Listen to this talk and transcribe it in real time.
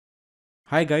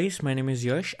Hi guys, my name is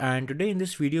Yash and today in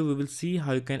this video we will see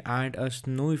how you can add a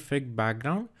snow effect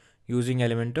background using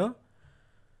Elementor.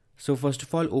 So first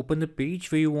of all, open the page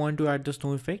where you want to add the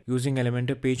snow effect using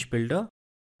Elementor page builder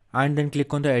and then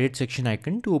click on the edit section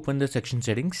icon to open the section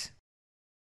settings.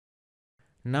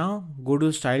 Now go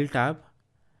to style tab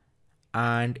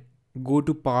and go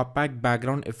to PowerPack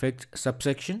background effects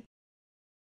subsection.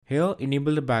 Here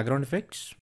enable the background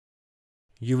effects.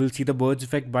 You will see the birds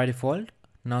effect by default.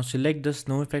 Now select the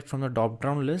snow effect from the drop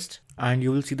down list and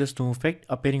you will see the snow effect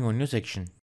appearing on your section.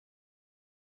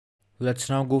 Let's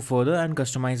now go further and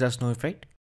customize our snow effect.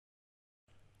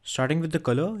 Starting with the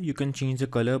color, you can change the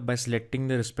color by selecting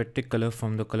the respective color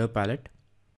from the color palette.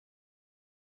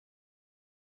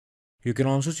 You can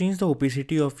also change the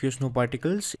opacity of your snow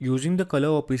particles using the color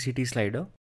opacity slider.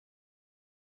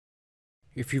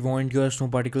 If you want your snow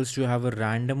particles to have a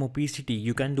random opacity,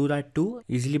 you can do that too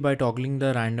easily by toggling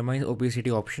the randomize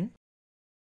opacity option.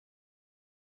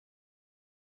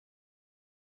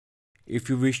 If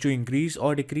you wish to increase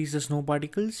or decrease the snow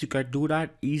particles, you can do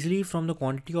that easily from the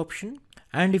quantity option.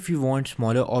 And if you want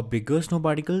smaller or bigger snow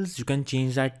particles, you can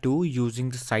change that too using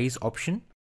the size option.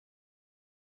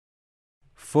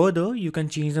 Further, you can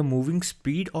change the moving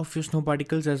speed of your snow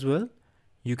particles as well.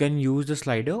 You can use the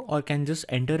slider or can just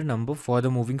enter a number for the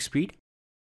moving speed.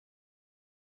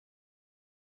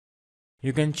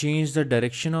 You can change the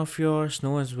direction of your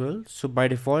snow as well. So by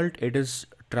default, it is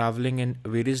traveling in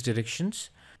various directions.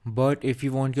 But if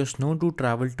you want your snow to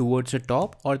travel towards the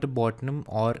top or the bottom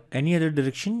or any other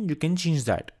direction, you can change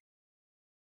that.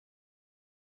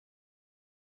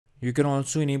 You can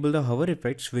also enable the hover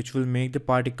effects, which will make the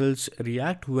particles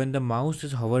react when the mouse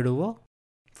is hovered over.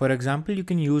 For example, you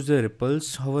can use the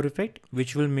repulse hover effect,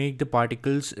 which will make the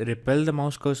particles repel the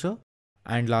mouse cursor.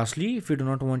 And lastly, if you do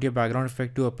not want your background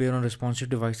effect to appear on responsive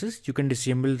devices, you can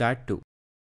disable that too.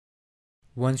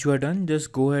 Once you are done,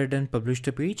 just go ahead and publish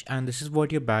the page, and this is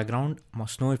what your background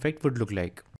snow effect would look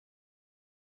like.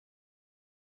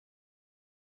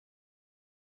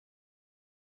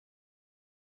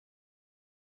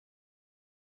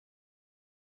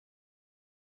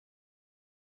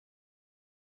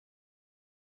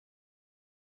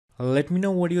 Let me know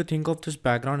what you think of this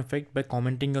background effect by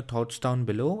commenting your thoughts down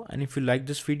below, and if you like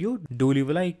this video, do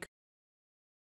leave a like.